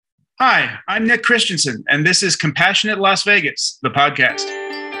Hi, I'm Nick Christensen, and this is Compassionate Las Vegas, the podcast.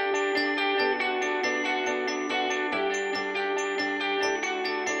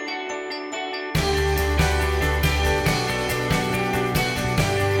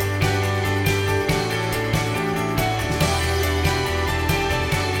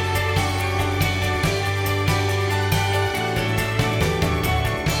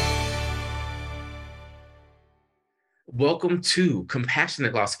 Welcome to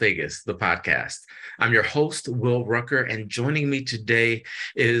Compassionate Las Vegas, the podcast. I'm your host, Will Rucker, and joining me today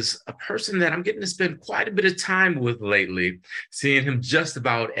is a person that I'm getting to spend quite a bit of time with lately, seeing him just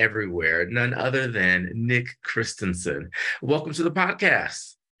about everywhere, none other than Nick Christensen. Welcome to the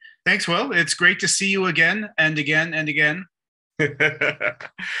podcast. Thanks, Will. It's great to see you again and again and again.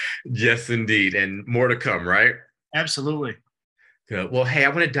 Yes, indeed. And more to come, right? Absolutely. Good. Well, hey, I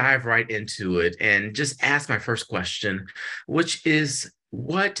want to dive right into it and just ask my first question, which is,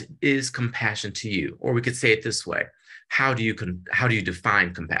 what is compassion to you? Or we could say it this way: how do you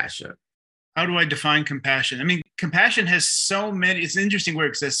define compassion? How do I define compassion? I mean, compassion has so many, it's an interesting word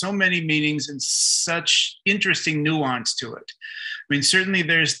because it has so many meanings and such interesting nuance to it. I mean, certainly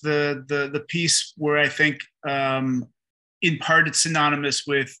there's the piece where I think in part it's synonymous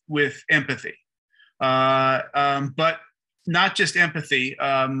with empathy. But not just empathy.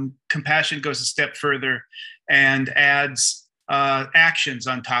 Compassion goes a step further and adds actions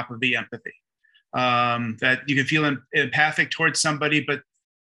on top of the empathy. That you can feel empathic towards somebody, but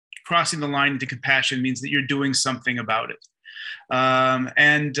crossing the line into compassion means that you're doing something about it. I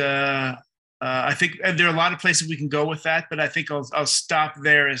think there are a lot of places we can go with that, but I think I'll stop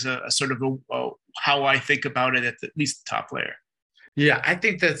there as a sort of how I think about it at least the top layer. Yeah, I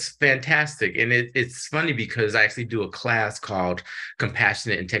think that's fantastic. And it's funny because I actually do a class called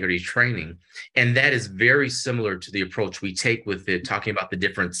Compassionate Integrity Training. And that is very similar to the approach we take with it, talking about the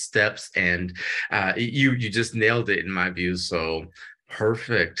different steps. And you just nailed it in my view. So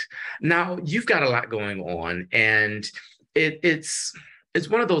perfect. Now, you've got a lot going on, and it's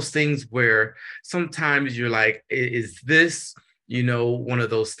one of those things where sometimes you're like, is this, one of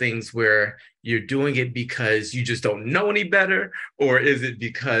those things where you're doing it because you just don't know any better, or is it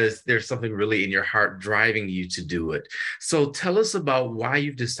because there's something really in your heart driving you to do it? So tell us about why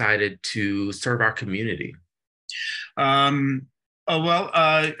you've decided to serve our community. In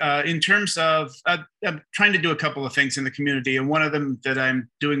terms of, I'm trying to do a couple of things in the community, and one of them that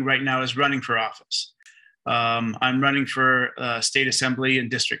I'm doing right now is running for office. I'm running for State Assembly in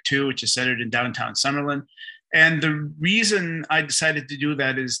District 2, which is centered in downtown Summerlin. And the reason I decided to do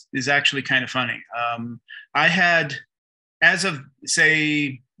that is actually kind of funny. I had, as of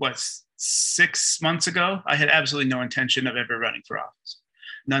say, 6 months ago, I had absolutely no intention of ever running for office,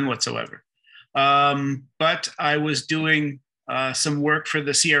 none whatsoever. But I was doing some work for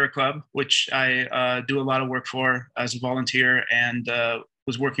the Sierra Club, which I do a lot of work for as a volunteer, and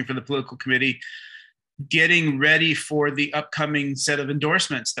was working for the political committee, getting ready for the upcoming set of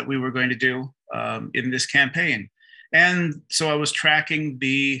endorsements that we were going to do in this campaign. And so I was tracking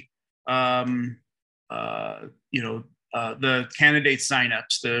the candidate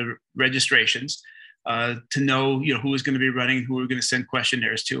signups, the registrations, to know, who was going to be running, who we were going to send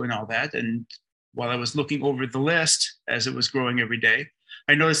questionnaires to and all that. And while I was looking over the list as it was growing every day,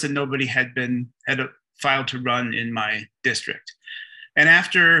 I noticed that nobody had filed to run in my district. And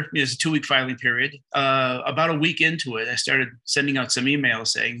after it's a 2-week filing period, about a week into it, I started sending out some emails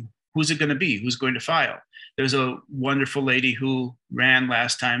saying, who's it going to be? Who's going to file? There's a wonderful lady who ran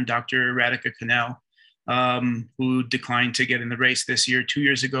last time, Dr. Radhika Kanal, who declined to get in the race this year. 2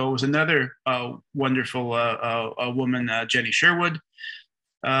 years ago was another wonderful woman, Jenny Sherwood.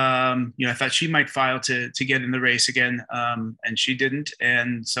 I thought she might file to get in the race again, and she didn't.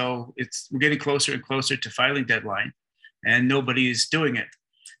 And so we're getting closer and closer to filing deadline, and nobody's doing it.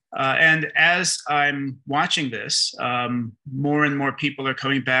 And as I'm watching this, more and more people are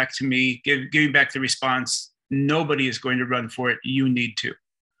coming back to me, giving back the response, nobody is going to run for it, you need to.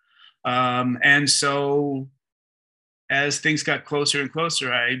 And so as things got closer and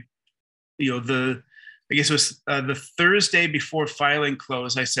closer, I guess it was the Thursday before filing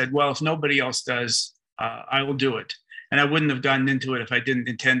close, I said, well, if nobody else does, I will do it. And I wouldn't have gotten into it if I didn't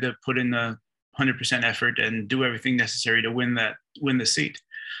intend to put in the 100% effort and do everything necessary to win the seat.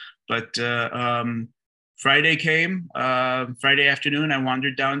 But Friday came. Friday afternoon, I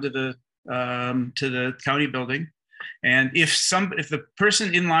wandered down to the county building, and if the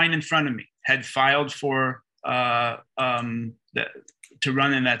person in line in front of me had filed for to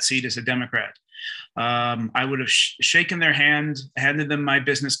run in that seat as a Democrat, I would have shaken their hand, handed them my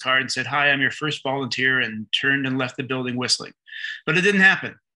business card, and said, "Hi, I'm your first volunteer," and turned and left the building whistling. But it didn't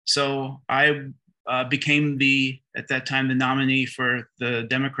happen. So I became at that time, the nominee for the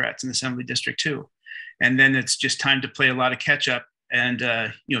Democrats in Assembly District 2. And then it's just time to play a lot of catch up and,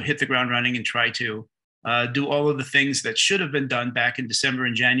 hit the ground running and try to do all of the things that should have been done back in December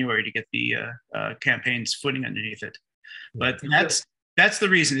and January to get the campaign's footing underneath it. But that's the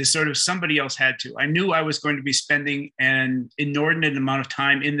reason, is sort of somebody else had to. I knew I was going to be spending an inordinate amount of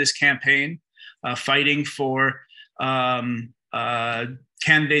time in this campaign, fighting for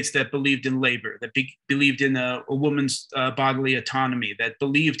candidates that believed in labor, that believed in a woman's bodily autonomy, that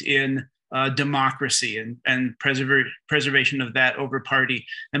believed in democracy and preservation of that over party,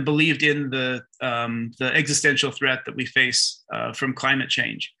 and believed in the existential threat that we face from climate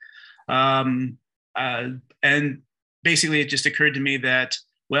change. And basically, it just occurred to me that,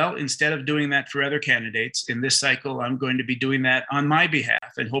 well, instead of doing that for other candidates in this cycle, I'm going to be doing that on my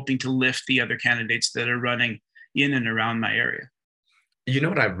behalf and hoping to lift the other candidates that are running in and around my area. You know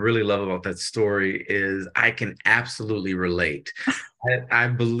what I really love about that story is I can absolutely relate. I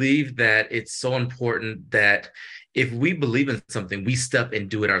believe that it's so important that if we believe in something, we step and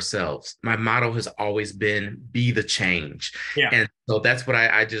do it ourselves. My motto has always been, be the change. Yeah. And so that's what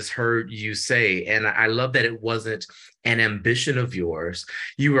I just heard you say. And I love that it wasn't an ambition of yours.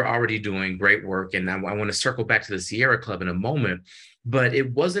 You were already doing great work. And I want to circle back to the Sierra Club in a moment. But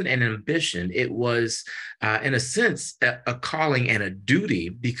it wasn't an ambition. It was, in a sense, a calling and a duty,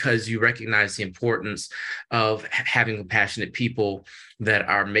 because you recognize the importance of having compassionate people that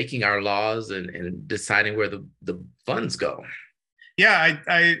are making our laws and deciding where the funds go. Yeah,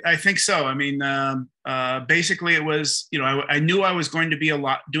 I think so. I mean, basically, it was, I knew I was going to be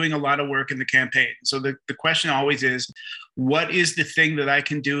doing a lot of work in the campaign. So the question always is, what is the thing that I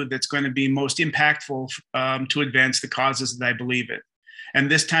can do that's going to be most impactful to advance the causes that I believe in? And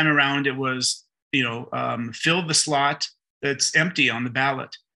this time around, it was, fill the slot that's empty on the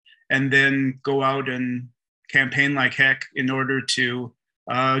ballot, and then go out and campaign like heck in order to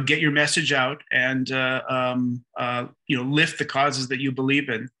get your message out and, lift the causes that you believe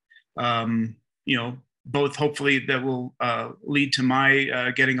in. Both hopefully that will lead to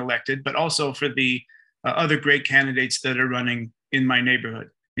my getting elected, but also for the other great candidates that are running in my neighborhood.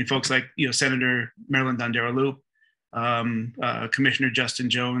 And folks like, Senator Marilyn Dondero-Loop, Commissioner Justin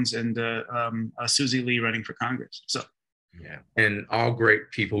Jones, and Susie Lee running for Congress. So, yeah, and all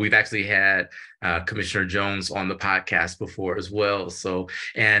great people. We've actually had Commissioner Jones on the podcast before as well. So,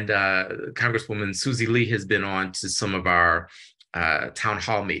 and Congresswoman Susie Lee has been on to some of our town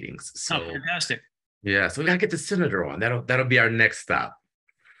hall meetings. So, fantastic. Yeah, so we gotta get the senator on. That'll be our next stop.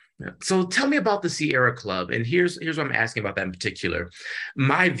 Yeah. So tell me about the Sierra Club. And here's what I'm asking about that in particular.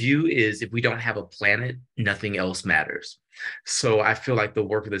 My view is, if we don't have a planet, nothing else matters. So I feel like the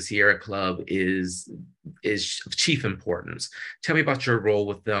work of the Sierra Club is of chief importance. Tell me about your role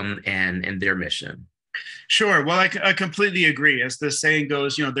with them and their mission. Sure. Well, I completely agree. As the saying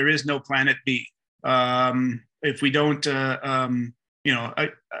goes, there is no planet B. If we don't,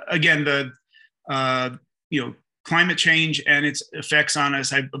 climate change and its effects on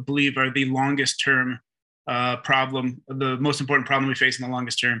us, I believe, are the longest term problem, the most important problem we face in the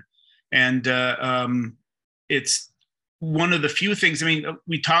longest term. And it's one of the few things,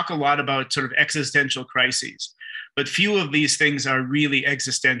 we talk a lot about sort of existential crises, but few of these things are really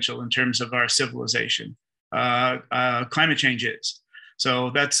existential in terms of our civilization. Climate change is. So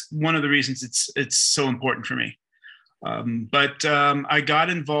that's one of the reasons it's so important for me. But I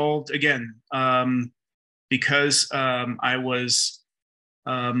got involved again, because I was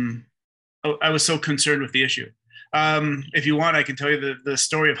so concerned with the issue. If you want, I can tell you the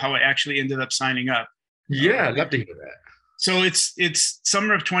story of how I actually ended up signing up. Yeah, I'd love to hear that. So it's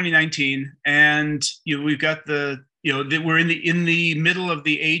summer of 2019, and we've got we're in the middle of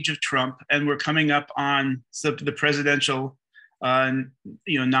the age of Trump, and we're coming up on the presidential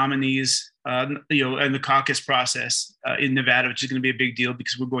nominees, and the caucus process in Nevada, which is going to be a big deal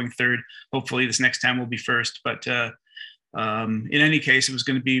because we're going third. Hopefully this next time we'll be first. But in any case, it was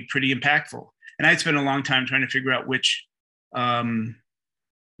going to be pretty impactful. And I'd spent a long time trying to figure out which candidate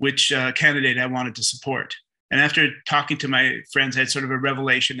I wanted to support. And after talking to my friends, I had sort of a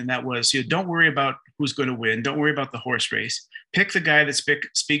revelation, and that was, don't worry about who's going to win. Don't worry about the horse race. Pick the guy that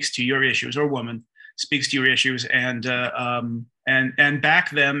speaks to your issues, or woman speaks to your issues, and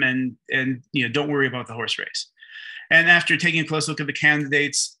back them, and don't worry about the horse race. And after taking a close look at the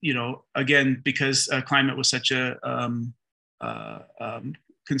candidates, again, because climate was such a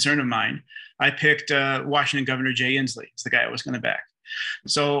concern of mine, I picked Washington Governor Jay Inslee. It's the guy I was going to back.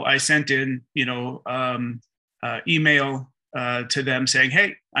 So I sent in, email to them saying,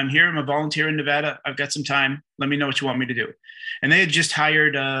 hey, I'm here. I'm a volunteer in Nevada. I've got some time. Let me know what you want me to do. And they had just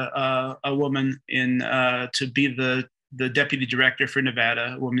hired a woman to be the deputy director for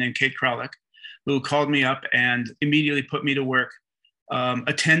Nevada, a woman named Kate Kralik, who called me up and immediately put me to work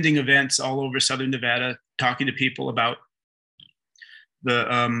attending events all over Southern Nevada, talking to people about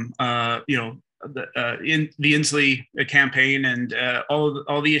the the Inslee campaign and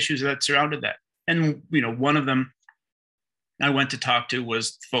all the issues that surrounded that. And one of them I went to talk to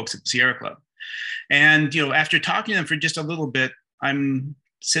was folks at the Sierra Club. And after talking to them for just a little bit, I'm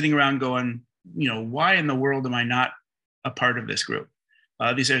sitting around going, why in the world am I not a part of this group?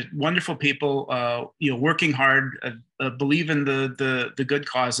 These are wonderful people, working hard, believe in the good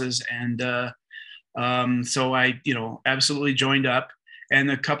causes, and so I, absolutely joined up. And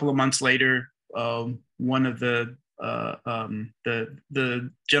a couple of months later, one of the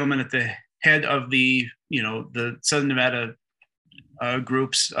gentlemen at the head of the Southern Nevada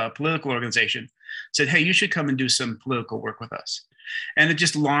group's political organization said, "Hey, you should come and do some political work with us." And it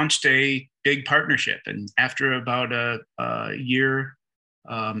just launched a big partnership. And after about a year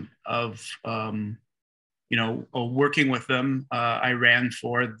of working with them, I ran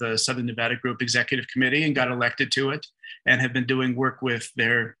for the Southern Nevada Group Executive Committee and got elected to it, and have been doing work with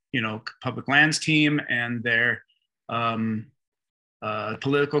their public lands team and their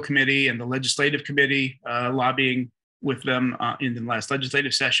political committee and the legislative committee, lobbying with them in the last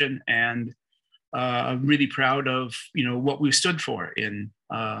legislative session. And I'm really proud of what we've stood for in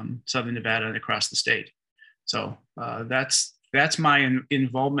Southern Nevada and across the state. So that's my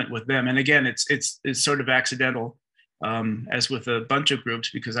involvement with them. And again, it's sort of accidental, as with a bunch of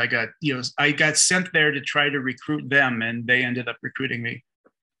groups, because I got sent there to try to recruit them, and they ended up recruiting me.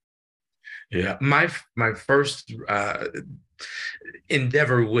 Yeah, my first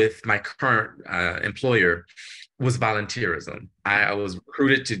endeavor with my current employer was volunteerism. I was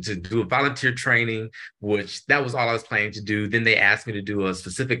recruited to do a volunteer training, which that was all I was planning to do. Then they asked me to do a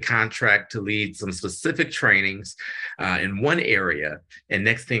specific contract to lead some specific trainings in one area. And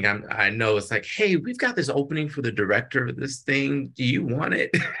next thing I know, it's like, hey, we've got this opening for the director of this thing. Do you want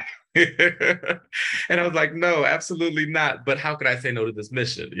it? And I was like, no, absolutely not. But how could I say no to this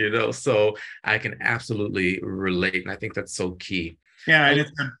mission? So I can absolutely relate. And I think that's so key. Yeah, and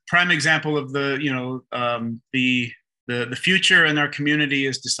it's a prime example of the future in our community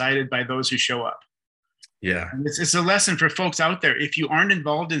is decided by those who show up. Yeah, and it's a lesson for folks out there. If you aren't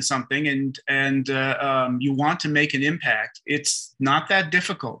involved in something and you want to make an impact, it's not that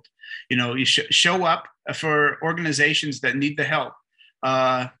difficult. You show up for organizations that need the help.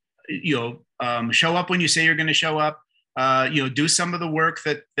 Show up when you say you're going to show up. Do some of the work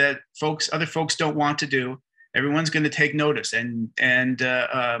that other folks don't want to do. Everyone's going to take notice, and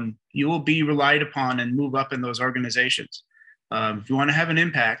you will be relied upon and move up in those organizations. If you want to have an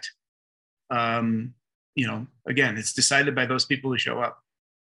impact, again, it's decided by those people who show up.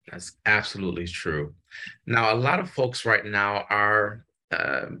 That's absolutely true. Now, a lot of folks right now are,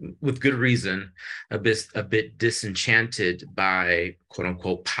 with good reason, a bit disenchanted by quote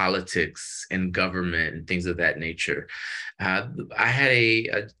unquote politics and government and things of that nature. I had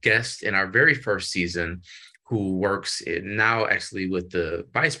a guest in our very first season who works now actually with the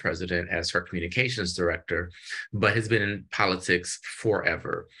vice president as her communications director, but has been in politics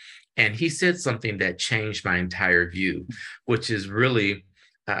forever. And he said something that changed my entire view, which is really,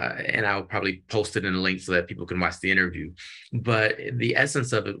 and I'll probably post it in a link so that people can watch the interview. But the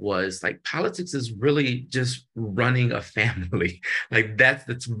essence of it was like, politics is really just running a family. Like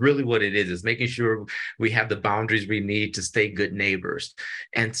that's really what it is making sure we have the boundaries we need to stay good neighbors.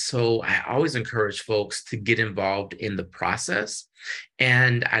 And so I always encourage folks to get involved in the process.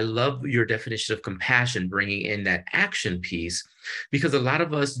 And I love your definition of compassion, bringing in that action piece, because a lot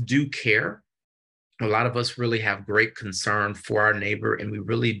of us do care. A lot of us really have great concern for our neighbor, and we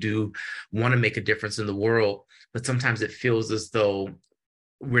really do want to make a difference in the world. But sometimes it feels as though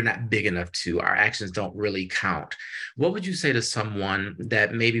we're not big enough to, our actions don't really count. What would you say to someone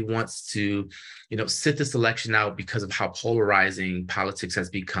that maybe wants to, sit this election out because of how polarizing politics has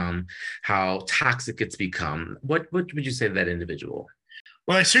become, how toxic it's become? What would you say to that individual?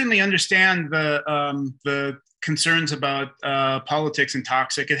 Well, I certainly understand the concerns about politics and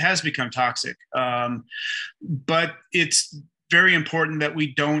toxic. It has become toxic, but it's very important that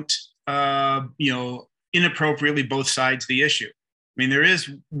we don't, inappropriately both sides the issue. I mean, there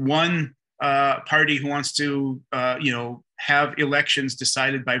is one party who wants to, have elections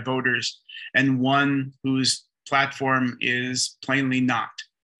decided by voters, and one whose platform is plainly not.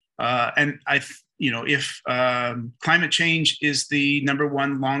 And if climate change is the number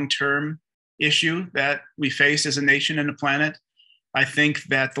one long-term issue that we face as a nation and a planet. I think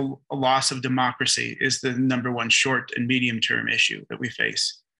that the loss of democracy is the number one short and medium term issue that we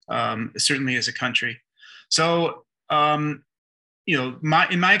face, certainly as a country. So, in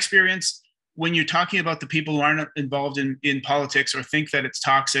my experience, when you're talking about the people who aren't involved in politics or think that it's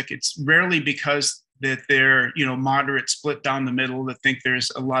toxic, it's rarely because that they're, moderate split down the middle that think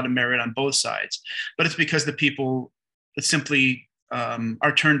there's a lot of merit on both sides, but it's because the people simply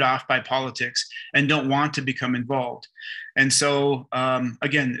are turned off by politics and don't want to become involved. And so,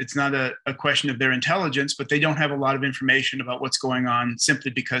 again, it's not a question of their intelligence, but they don't have a lot of information about what's going on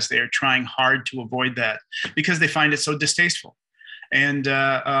simply because they are trying hard to avoid that because they find it so distasteful. And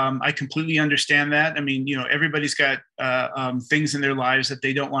I completely understand that. I mean, everybody's got things in their lives that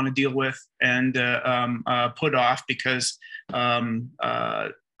they don't want to deal with and put off because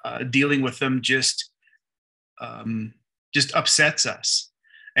dealing with them just upsets us.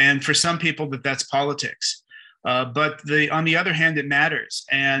 And for some people, that's politics. But on the other hand, it matters.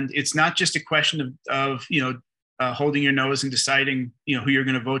 And it's not just a question of holding your nose and deciding, who you're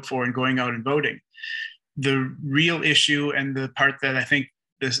going to vote for and going out and voting. The real issue and the part that I think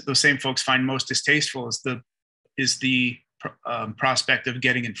those same folks find most distasteful is the prospect of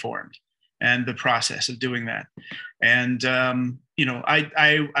getting informed and the process of doing that. And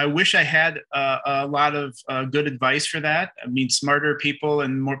I wish I had a lot of good advice for that. I mean, smarter people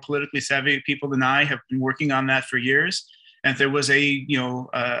and more politically savvy people than I have been working on that for years. And if there was a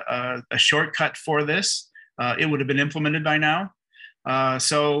shortcut for this, it would have been implemented by now.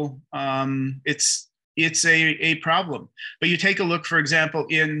 So it's a problem. But you take a look, for example,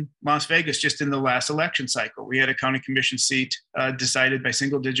 in Las Vegas, just in the last election cycle, we had a county commission seat decided by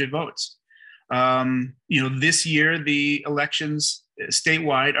single-digit votes. This year, the elections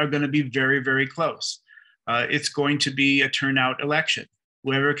statewide are going to be very, very close. It's going to be a turnout election.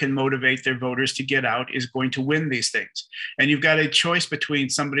 Whoever can motivate their voters to get out is going to win these things. And you've got a choice between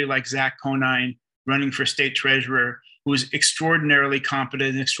somebody like Zach Conine running for state treasurer, who's extraordinarily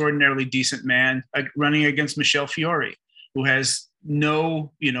competent, an extraordinarily decent man, running against Michelle Fiore, who has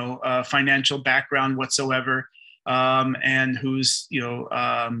no, financial background whatsoever, and whose,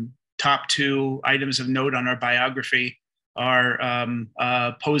 top two items of note on our biography are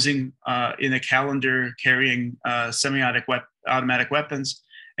posing in a calendar carrying semi-automatic weapons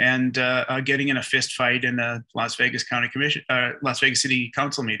and getting in a fist fight in a Las Vegas City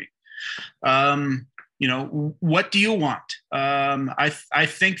Council meeting. What do you want? I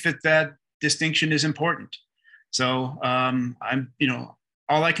think that distinction is important. So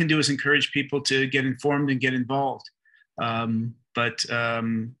all I can do is encourage people to get informed and get involved. But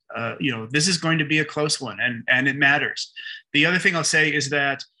this is going to be a close one, and it matters. The other thing I'll say is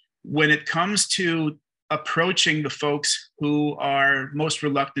that when it comes to approaching the folks who are most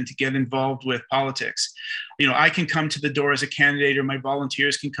reluctant to get involved with politics, I can come to the door as a candidate, or my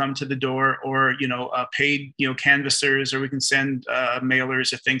volunteers can come to the door, or paid canvassers, or we can send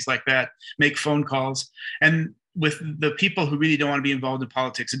mailers or things like that, make phone calls. And with the people who really don't want to be involved in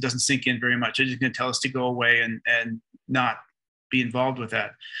politics, it doesn't sink in very much. They're just going to tell us to go away and not be involved with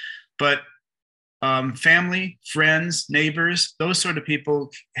that. But family, friends, neighbors, those sort of people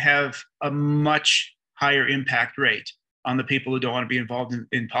have a much higher impact rate on the people who don't want to be involved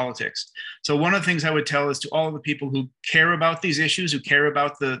in politics. So one of the things I would tell is to all of the people who care about these issues, who care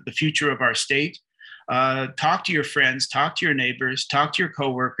about the future of our state, talk to your friends, talk to your neighbors, talk to your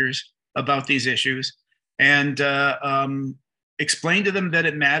coworkers about these issues, and explain to them that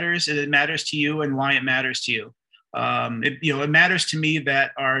it matters, and it matters to you, and why it matters to you. It matters to me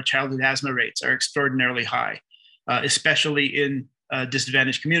that our childhood asthma rates are extraordinarily high, especially in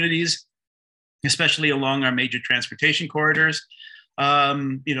disadvantaged communities, especially along our major transportation corridors.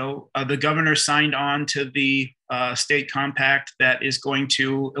 The governor signed on to the state compact that is going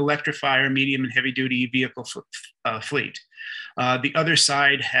to electrify our medium and heavy duty vehicle fleet. The other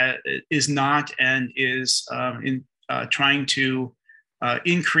side is not, and is trying to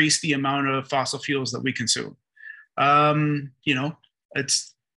increase the amount of fossil fuels that we consume.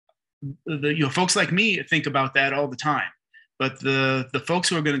 It's folks like me think about that all the time, but the folks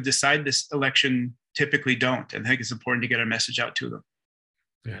who are going to decide this election typically don't. And I think it's important to get our message out to them.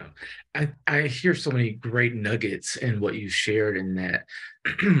 Yeah, I hear so many great nuggets in what you shared in that.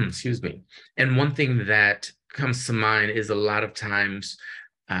 Excuse me. And one thing that comes to mind is a lot of times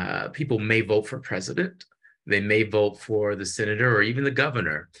people may vote for president, they may vote for the senator or even the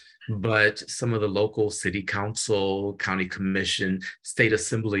governor, but some of the local city council, county commission, state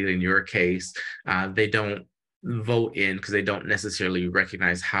assembly, in your case, they don't vote in because they don't necessarily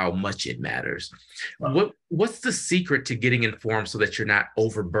recognize how much it matters. Well, What's the secret to getting informed so that you're not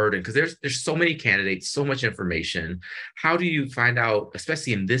overburdened? Because there's so many candidates, so much information. How do you find out,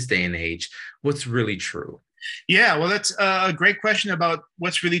 especially in this day and age, what's really true? yeah, well, that's a great question about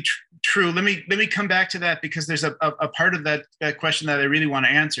what's really true. Let me come back to that, because there's a part of that question that I really want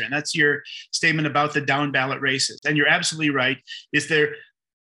to answer, and that's your statement about the down ballot races. And you're absolutely right. Is there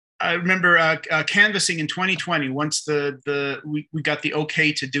I remember canvassing in 2020 once we got the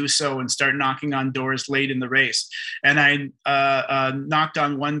okay to do so and start knocking on doors late in the race. And I knocked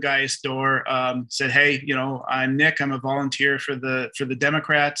on one guy's door, said, "Hey, I'm Nick. I'm a volunteer for the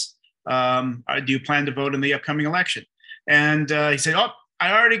Democrats. Do you plan to vote in the upcoming election?" And he said, "Oh,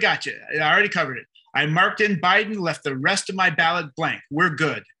 I already got you. I already covered it. I marked in Biden, left the rest of my ballot blank. We're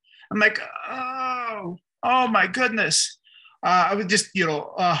good." I'm like, oh my goodness. I was just,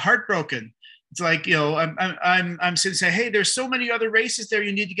 heartbroken. It's like, I'm sitting saying, "Hey, there's so many other races there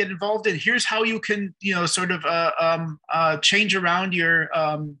you need to get involved in. Here's how you can, sort of change around your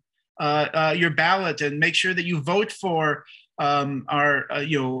ballot and make sure that you vote for our,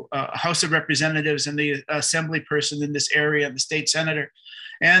 House of Representatives and the assembly person in this area and the state senator."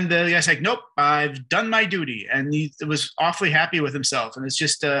 And the guy's like, "Nope, I've done my duty." And he was awfully happy with himself. And it's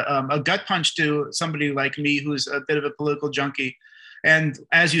just a gut punch to somebody like me, who's a bit of a political junkie. And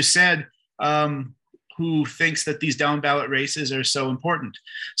as you said, who thinks that these down ballot races are so important.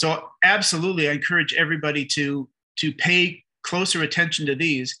 So absolutely, I encourage everybody to pay closer attention to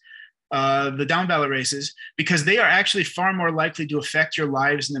these, the down ballot races, because they are actually far more likely to affect your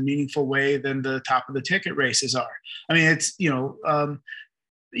lives in a meaningful way than the top of the ticket races are. I mean, it's,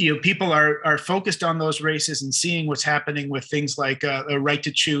 people are focused on those races and seeing what's happening with things like a right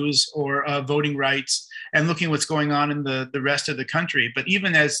to choose or voting rights, and looking what's going on in the rest of the country. But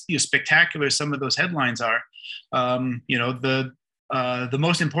even as spectacular as some of those headlines are, the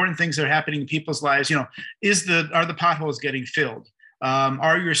most important things that are happening in people's lives, are the potholes getting filled?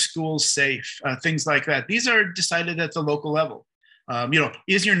 Are your schools safe? Things like that. These are decided at the local level.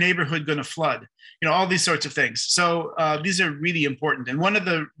 Is your neighborhood going to flood? All these sorts of things. So these are really important. And one of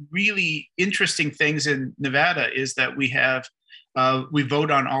the really interesting things in Nevada is that we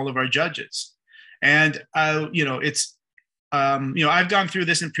vote on all of our judges. And, it's, I've gone through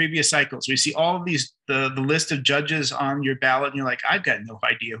this in previous cycles. We see all of these, the list of judges on your ballot, and you're like, I've got no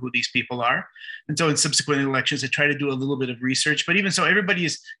idea who these people are. And so in subsequent elections, I try to do a little bit of research. But even so, everybody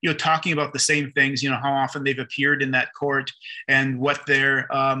is, talking about the same things, how often they've appeared in that court and what their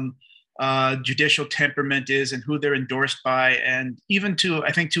judicial temperament is and who they're endorsed by. And even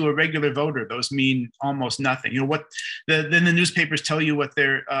I think to a regular voter, those mean almost nothing. Then the newspapers tell you what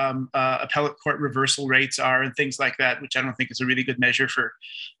their appellate court reversal rates are and things like that, which I don't think is a really good measure for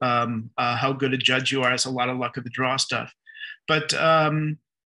how good a judge you are. It's a lot of luck of the draw stuff. But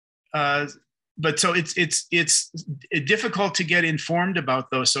so it's difficult to get informed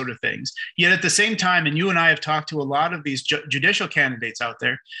about those sort of things. Yet at the same time, and you and I have talked to a lot of these judicial candidates out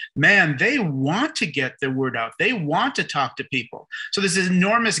there, man, they want to get the word out. They want to talk to people. So there's this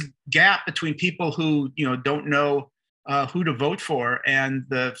enormous gap between people who don't know who to vote for and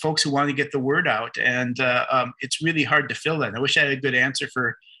the folks who want to get the word out. And it's really hard to fill that. I wish I had a good answer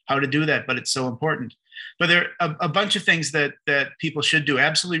for how to do that, but it's so important. But there are a bunch of things that people should do.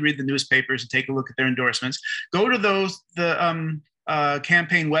 Absolutely read the newspapers and take a look at their endorsements. Go to the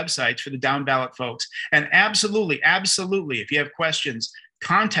campaign websites for the down ballot folks. And absolutely, if you have questions,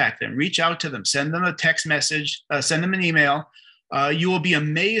 contact them, reach out to them, send them a text message, send them an email. You will be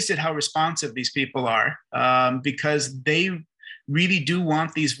amazed at how responsive these people are, because they really do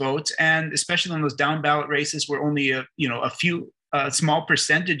want these votes. And especially in those down ballot races where only a small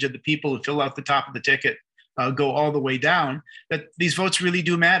percentage of the people who fill out the top of the ticket go all the way down, that these votes really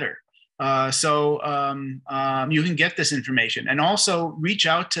do matter. So you can get this information, and also reach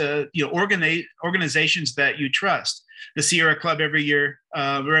out to organizations that you trust. The Sierra Club every year,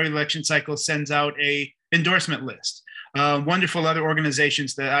 every election cycle, sends out a endorsement list. Wonderful other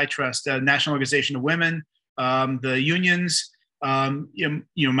organizations that I trust, National Organization of Women, the unions,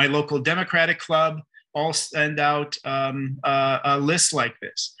 my local Democratic Club, all send out a list like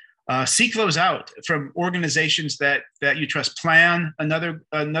this. Seek those out from organizations that you trust. Plan, another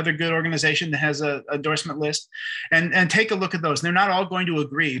good organization that has an endorsement list, and take a look at those. They're not all going to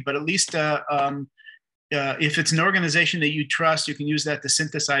agree, but at least if it's an organization that you trust, you can use that to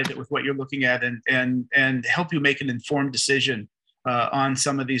synthesize it with what you're looking at and help you make an informed decision on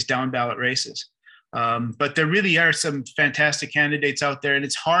some of these down ballot races. But there really are some fantastic candidates out there, and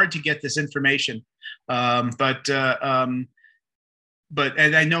it's hard to get this information. But I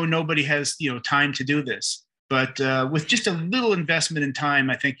know nobody has time to do this. But with just a little investment in time,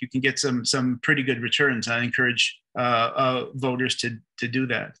 I think you can get some pretty good returns. I encourage voters to do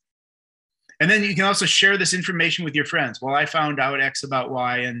that. And then you can also share this information with your friends. Well, I found out X about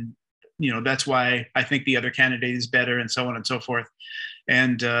Y, and that's why I think the other candidate is better, and so on and so forth.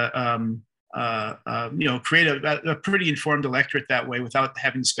 And create a pretty informed electorate that way without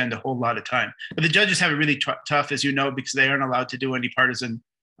having to spend a whole lot of time. But the judges have it really tough, as you know, because they aren't allowed to do any partisan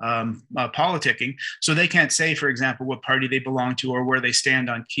politicking. So they can't say, for example, what party they belong to or where they stand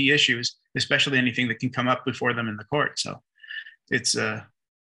on key issues, especially anything that can come up before them in the court. So it's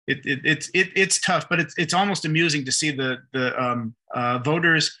tough, but it's almost amusing to see the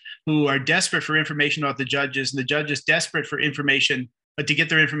voters who are desperate for information about the judges, and the judges desperate for information, but to get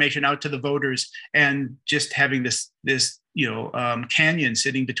their information out to the voters, and just having this canyon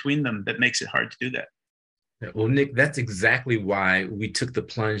sitting between them that makes it hard to do that. Well, Nick, that's exactly why we took the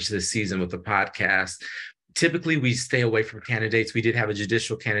plunge this season with the podcast. Typically, we stay away from candidates. We did have a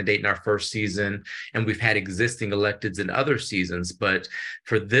judicial candidate in our first season, and we've had existing electeds in other seasons. But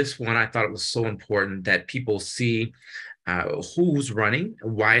for this one, I thought it was so important that people see who's running,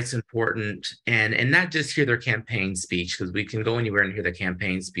 why it's important, and not just hear their campaign speech, because we can go anywhere and hear the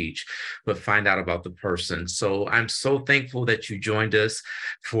campaign speech, but find out about the person. So I'm so thankful that you joined us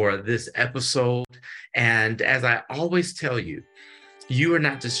for this episode. And as I always tell you, you are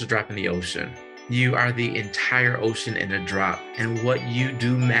not just a drop in the ocean. You are the entire ocean in a drop, and what you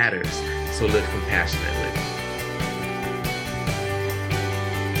do matters. So live compassionately.